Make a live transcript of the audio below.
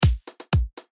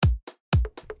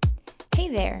Hey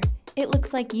there! It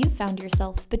looks like you found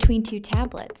yourself between two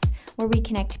tablets, where we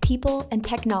connect people and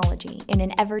technology in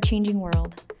an ever-changing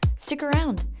world. Stick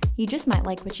around, you just might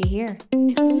like what you hear.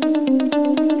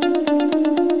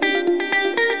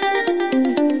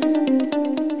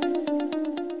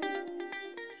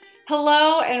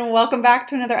 Hello and welcome back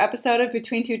to another episode of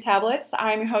Between Two Tablets.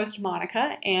 I'm your host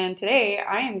Monica, and today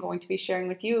I am going to be sharing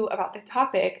with you about the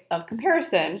topic of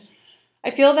comparison. I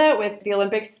feel that with the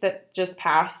Olympics that just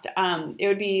passed, it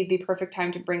would be the perfect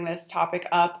time to bring this topic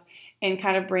up and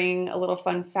kind of bring a little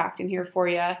fun fact in here for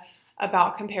you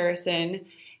about comparison.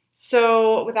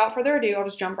 So without further ado, I'll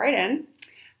just jump right in.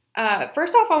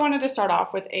 First off, I wanted to start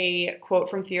off with a quote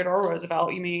from Theodore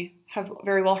Roosevelt. You may have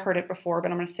very well heard it before,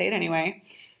 but I'm going to say it anyway.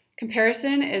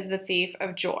 Comparison is the thief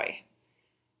of joy.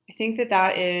 I think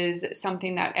that is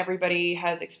something that everybody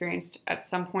has experienced at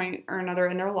some point or another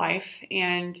in their life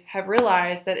and have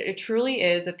realized that it truly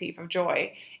is a thief of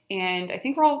joy. And I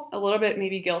think we're all a little bit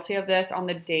maybe guilty of this on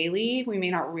the daily. We may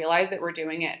not realize that we're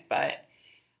doing it, but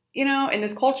in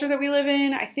this culture that we live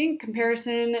in, I think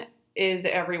comparison is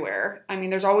everywhere. I mean,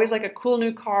 there's always like a cool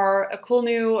new car, a cool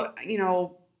new,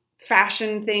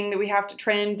 fashion thing that we have to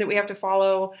trend, that we have to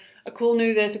follow, a cool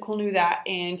new this, a cool new that.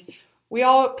 And we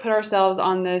all put ourselves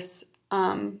on this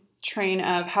train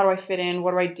of how do I fit in?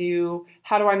 What do I do?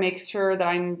 How do I make sure that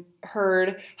I'm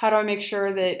heard? How do I make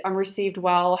sure that I'm received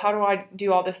well? How do I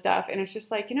do all this stuff? And it's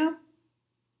just like, take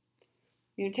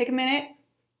a minute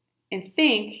and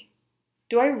think,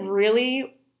 do I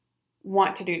really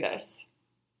want to do this?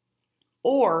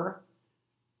 Or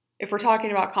if we're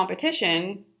talking about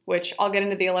competition, which I'll get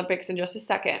into the Olympics in just a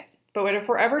second, but if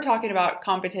we're ever talking about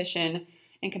competition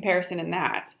and comparison in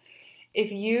that, if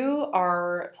you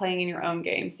are playing in your own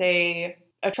game, say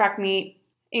a track meet,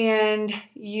 and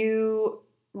you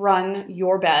run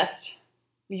your best,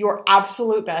 your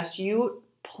absolute best, you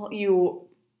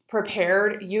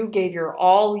prepared, you gave your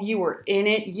all, you were in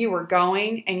it, you were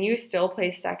going, and you still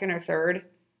placed second or third,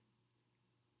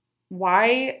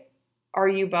 why are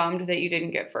you bummed that you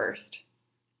didn't get first?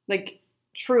 Like,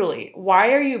 truly,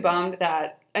 why are you bummed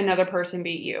that another person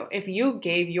beat you? If you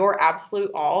gave your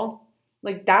absolute all,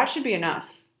 like, that should be enough.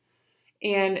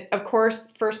 And of course,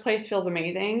 first place feels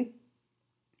amazing.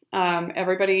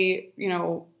 Everybody,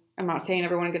 I'm not saying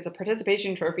everyone gets a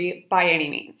participation trophy by any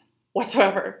means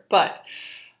whatsoever, but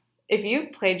if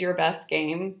you've played your best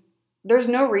game, there's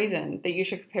no reason that you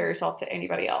should compare yourself to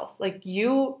anybody else. Like,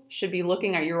 you should be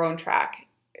looking at your own track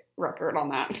record on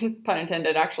that, pun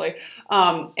intended, actually,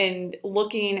 and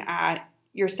looking at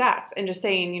your stats and just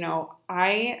saying,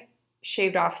 I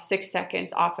shaved off 6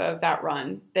 seconds off of that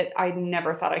run that I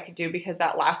never thought I could do, because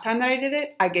that last time that I did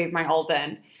it, I gave my all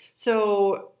then.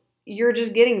 So you're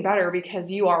just getting better because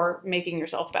you are making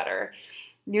yourself better.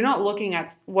 You're not looking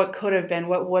at what could have been,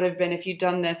 what would have been if you'd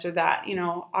done this or that.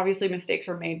 Obviously mistakes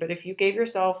are made, but if you gave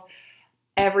yourself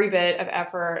every bit of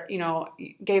effort,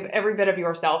 gave every bit of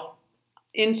yourself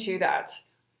into that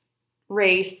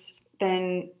race,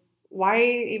 then why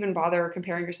even bother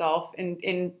comparing yourself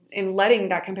and letting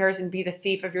that comparison be the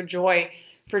thief of your joy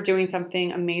for doing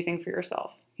something amazing for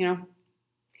yourself,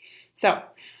 So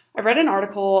I read an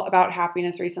article about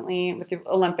happiness recently with the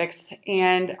Olympics,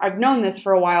 and I've known this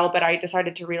for a while, but I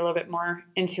decided to read a little bit more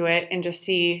into it and just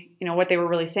see, what they were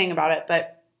really saying about it.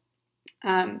 But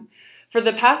for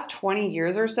the past 20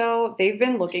 years or so, they've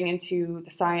been looking into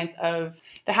the science of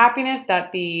the happiness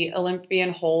that the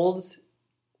Olympian holds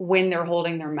when they're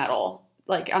holding their medal.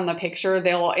 Like, on the picture,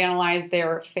 they'll analyze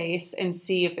their face and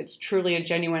see if it's truly a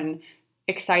genuine,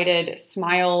 excited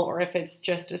smile, or if it's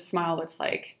just a smile that's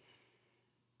like,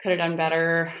 could have done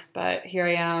better, but here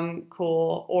I am,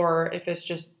 cool. Or if it's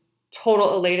just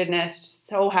total elatedness,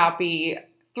 so happy,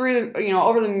 through the,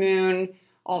 over the moon,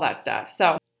 all that stuff.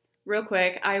 So real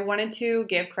quick, I wanted to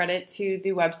give credit to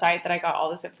the website that I got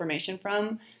all this information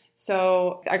from.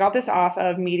 So I got this off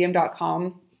of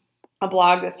medium.com, a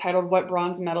blog that's titled What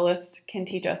Bronze Medalists Can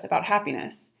Teach Us About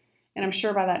Happiness. And I'm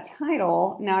sure by that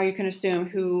title, now you can assume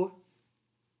who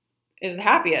is the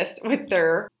happiest with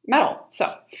their medal.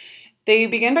 So they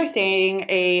begin by saying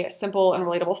a simple and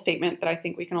relatable statement that I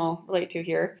think we can all relate to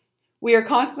here. We are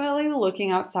constantly looking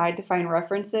outside to find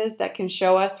references that can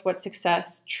show us what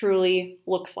success truly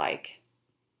looks like.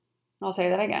 I'll say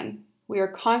that again. We are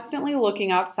constantly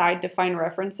looking outside to find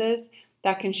references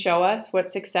that can show us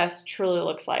what success truly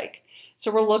looks like. So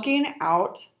we're looking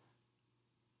out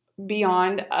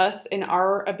beyond us and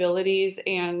our abilities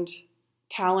and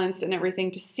talents and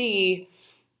everything to see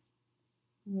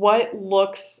what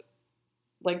looks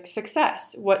like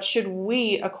success. What should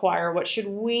we acquire? What should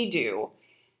we do?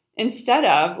 instead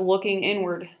of looking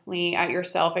inwardly at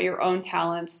yourself, at your own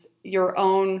talents, your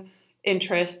own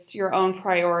interests, your own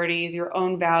priorities, your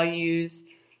own values,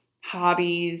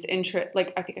 hobbies, interest.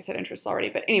 Like, I think I said interests already,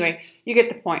 but anyway, you get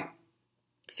the point.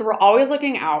 So we're always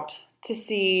looking out to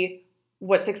see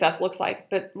what success looks like,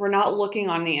 but we're not looking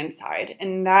on the inside.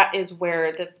 And that is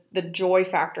where the joy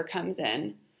factor comes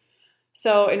in.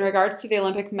 So in regards to the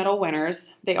Olympic medal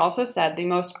winners, they also said the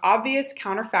most obvious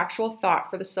counterfactual thought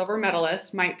for the silver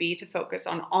medalist might be to focus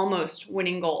on almost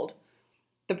winning gold.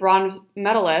 The bronze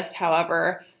medalist,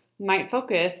 however, might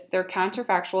focus their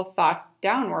counterfactual thoughts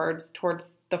downwards towards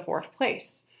the fourth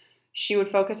place. She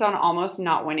would focus on almost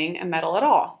not winning a medal at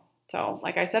all. So,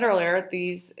 like I said earlier,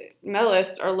 these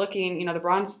medalists are looking, the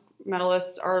bronze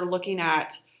medalists are looking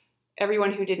at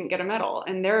everyone who didn't get a medal,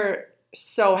 and they're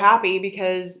so happy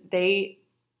because they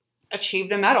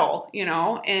achieved a medal,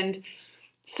 and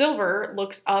silver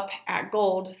looks up at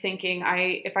gold thinking,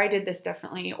 if I did this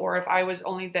differently, or if I was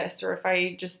only this, or if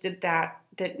I just did that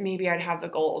maybe I'd have the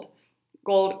gold.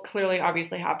 Gold, clearly,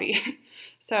 obviously happy.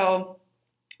 So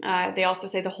they also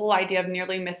say the whole idea of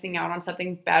nearly missing out on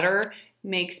something better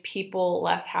makes people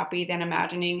less happy than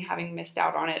imagining having missed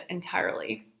out on it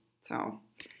entirely. So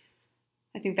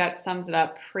I think that sums it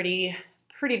up pretty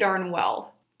darn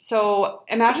well. So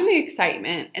imagine the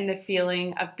excitement and the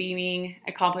feeling of beaming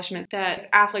accomplishment that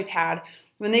athletes had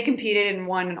when they competed and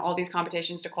won in all these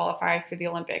competitions to qualify for the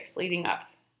Olympics leading up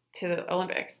to the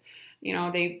Olympics.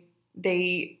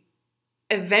 They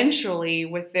eventually,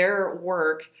 with their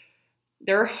work,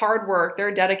 their hard work,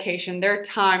 their dedication, their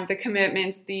time, the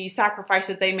commitments, the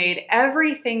sacrifices they made,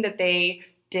 everything that they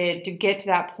did to get to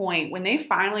that point, when they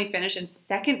finally finish in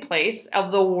second place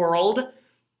of the world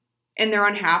and they're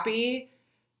unhappy,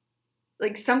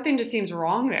 like something just seems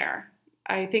wrong there.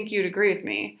 I think you'd agree with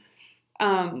me.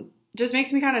 Just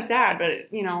makes me kind of sad, but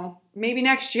maybe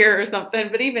next year or something.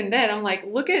 But even then, I'm like,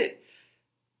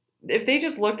 if they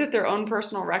just looked at their own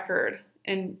personal record,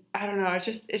 and I don't know, it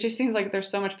just seems like there's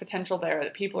so much potential there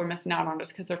that people are missing out on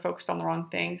just because they're focused on the wrong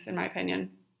things, in my opinion.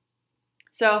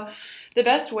 So the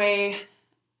best way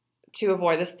to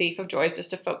avoid this thief of joy is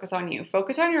just to focus on you.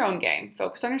 Focus on your own game.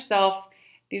 Focus on yourself.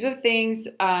 These are the things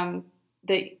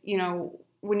that,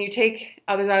 when you take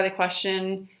others out of the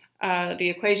question, the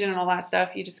equation and all that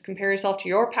stuff, you just compare yourself to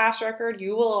your past record.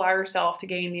 You will allow yourself to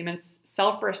gain the immense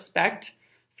self-respect,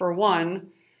 for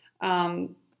one,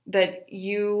 that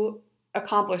you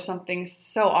accomplished something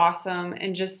so awesome,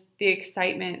 and just the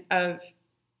excitement of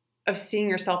seeing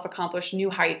yourself accomplish new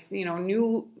heights,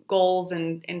 new goals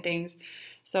and things.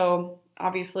 So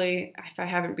obviously, if I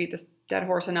haven't beat this dead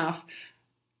horse enough,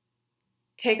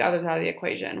 take others out of the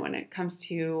equation when it comes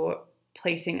to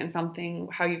placing in something,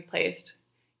 how you've placed.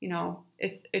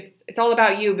 It's all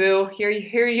about you, boo. Here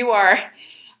you are.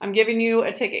 I'm giving you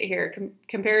a ticket here.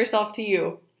 Compare yourself to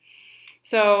you.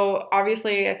 So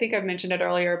obviously, I think I've mentioned it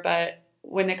earlier, but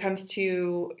when it comes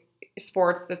to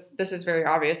sports, this is very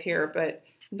obvious here, but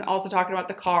also talking about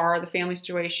the car, the family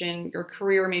situation, your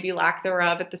career, maybe lack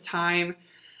thereof at the time,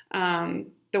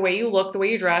 the way you look, the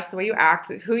way you dress, the way you act,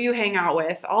 who you hang out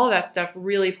with, all of that stuff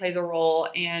really plays a role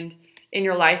and in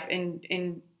your life,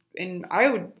 and I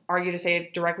would argue to say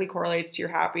it directly correlates to your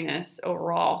happiness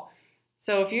overall.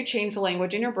 So if you change the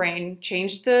language in your brain,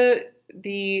 change change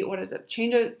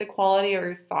the quality of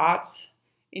your thoughts,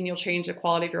 and you'll change the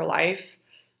quality of your life.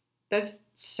 That's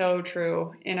so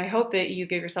true. And I hope that you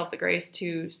give yourself the grace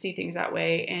to see things that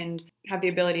way and have the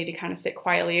ability to kind of sit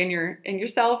quietly in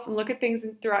yourself and look at things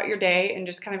throughout your day and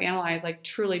just kind of analyze, like,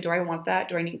 truly, do I want that?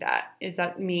 Do I need that? Is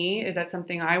that me? Is that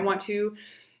something I want to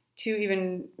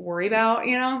even worry about,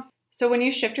 So when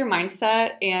you shift your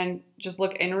mindset and just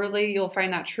look inwardly, you'll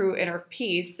find that true inner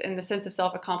peace and the sense of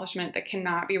self-accomplishment that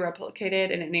cannot be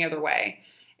replicated in any other way.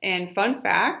 And fun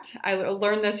fact, I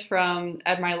learned this from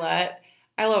Ed Mylett.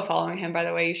 I love following him, by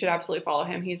the way. You should absolutely follow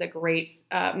him. He's a great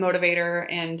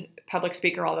motivator and public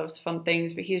speaker, all those fun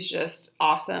things, but he's just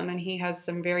awesome. And he has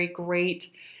some very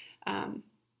great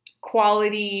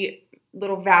quality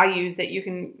little values that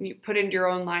you put into your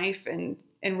own life and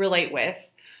relate with.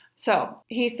 So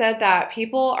he said that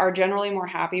people are generally more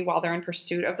happy while they're in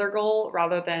pursuit of their goal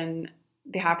rather than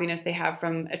the happiness they have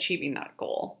from achieving that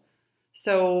goal.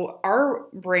 So our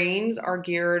brains are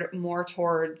geared more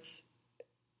towards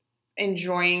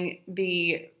enjoying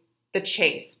the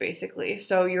chase, basically.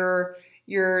 So you're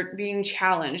being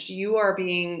challenged, you are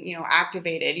being,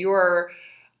 activated, you are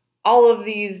all of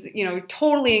these,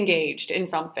 totally engaged in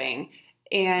something.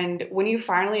 And when you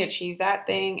finally achieve that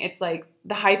thing, it's like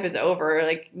the hype is over.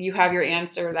 Like, you have your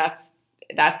answer. That's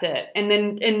it. And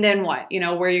then what? Where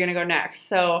are you going to go next?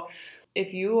 So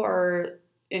if you are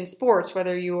in sports,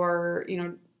 whether you are,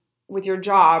 with your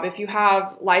job, if you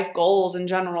have life goals in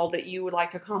general that you would like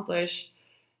to accomplish,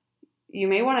 you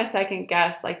may want to second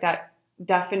guess like that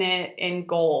definite end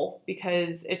goal,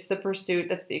 because it's the pursuit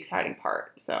that's the exciting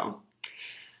part. So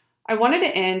I wanted to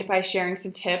end by sharing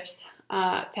some tips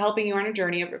to helping you on a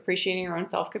journey of appreciating your own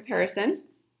self-comparison.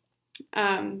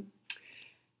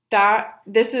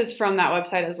 This is from that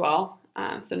website as well.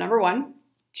 So number 1,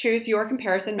 choose your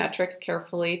comparison metrics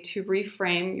carefully to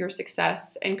reframe your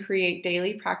success and create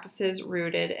daily practices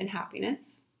rooted in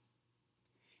happiness.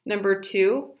 Number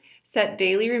 2, set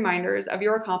daily reminders of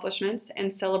your accomplishments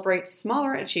and celebrate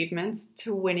smaller achievements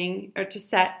to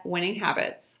set winning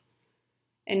habits.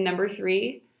 And number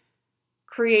 3,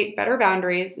 create better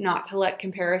boundaries not to let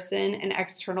comparison and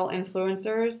external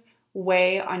influencers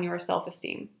weigh on your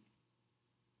self-esteem.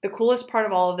 The coolest part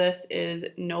of all of this is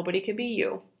nobody can be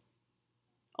you.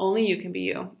 Only you can be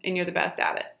you, and you're the best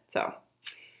at it. So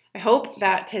I hope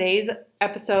that today's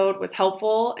episode was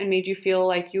helpful and made you feel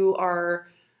like you are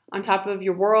on top of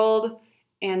your world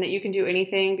and that you can do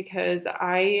anything, because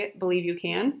I believe you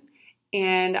can.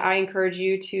 And I encourage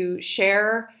you to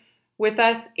share with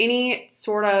us any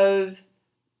sort of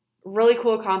really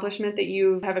cool accomplishment that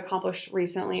you have accomplished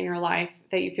recently in your life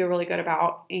that you feel really good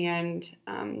about, and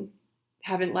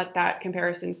haven't let that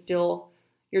comparison steal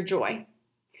your joy.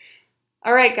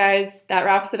 All right, guys, that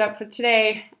wraps it up for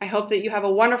today. I hope that you have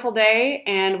a wonderful day,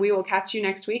 and we will catch you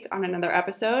next week on another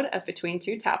episode of Between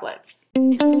Two Tablets.